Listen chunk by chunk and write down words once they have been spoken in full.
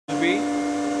be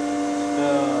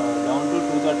down to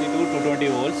 230 to 220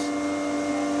 volts.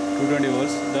 220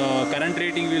 volts. The current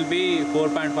rating will be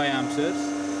 4.5 amps.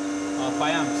 5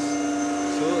 amps.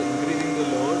 So increasing the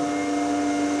load.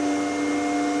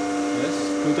 Yes,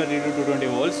 230 to 220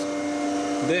 volts.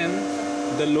 Then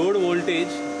the load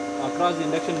voltage across the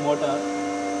induction motor.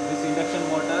 This induction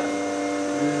motor.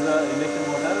 This is the induction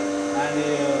motor, and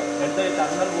at the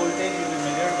terminal voltage will be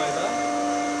measured by the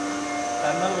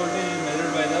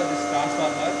this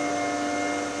transformer.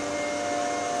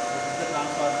 This is the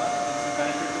transformer. This is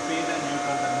connected to phase and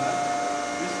neutral terminal.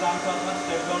 This transformer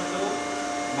steps down to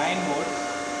 9 volts,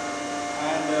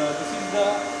 and this is the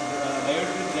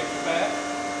diode bridge rectifier.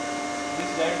 This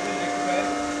diode bridge rectifier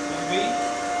will be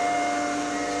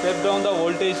step down the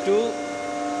voltage to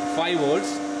 5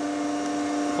 volts.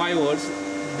 5 volts.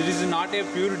 This is not a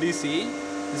pure DC.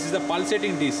 This is the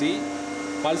pulsating DC.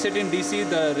 Pulsating DC,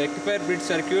 the rectifier bridge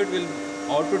circuit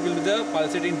output will be the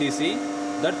pulsating DC.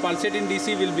 That pulsating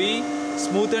DC will be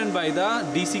smoothened by the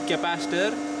DC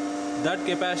capacitor. That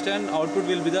capacitor output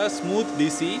will be the smooth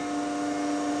DC.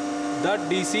 That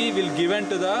DC will given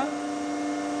to the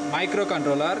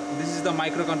microcontroller. This is the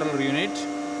microcontroller unit.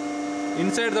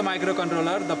 Inside the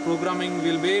microcontroller, the programming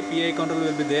will be PI control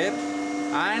will be there,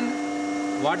 and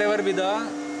whatever be the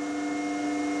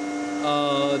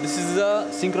this is the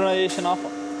synchronization of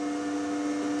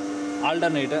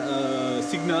alternator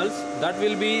signals that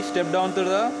will be stepped down to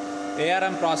the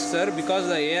ARM processor, because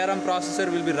the ARM processor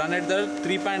will be run at the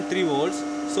 3.3 volts.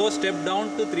 So step down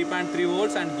to 3.3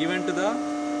 volts and given to the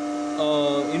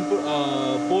input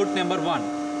port number 1.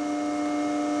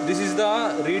 This is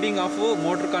the reading of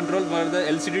motor control for the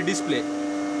LCD display.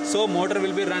 So motor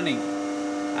will be running,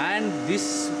 and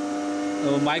this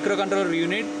microcontroller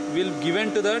unit will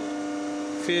given to that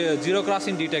zero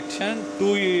crossing detection,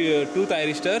 two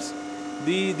thyristors.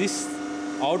 This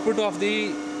output of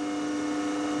the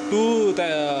two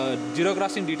zero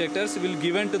crossing detectors will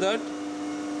given to that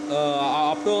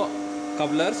opto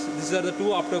couplers. These are the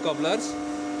two opto couplers.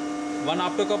 One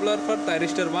opto coupler for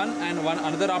thyristor 1 and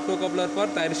another opto coupler for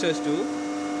thyristors 2.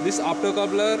 This opto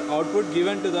coupler output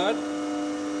given to the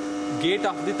gate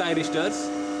of the thyristors.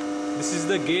 This is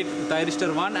the gate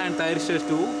thyristor 1 and thyristors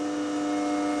 2.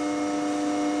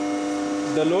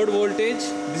 The load voltage,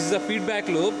 this is a feedback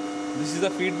loop. This is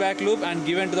the feedback loop and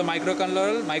given to the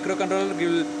microcontroller. Microcontroller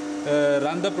will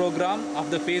run the program of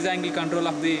the phase angle control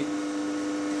of the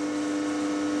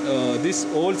this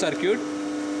whole circuit.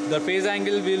 The phase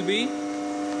angle will be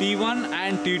T1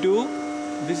 and T2.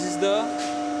 This is the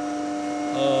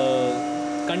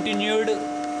continued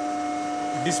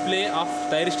display of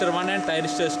thyristor 1 and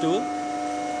thyristors 2.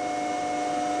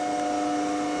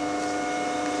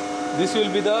 This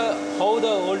will be the how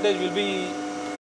the voltage will be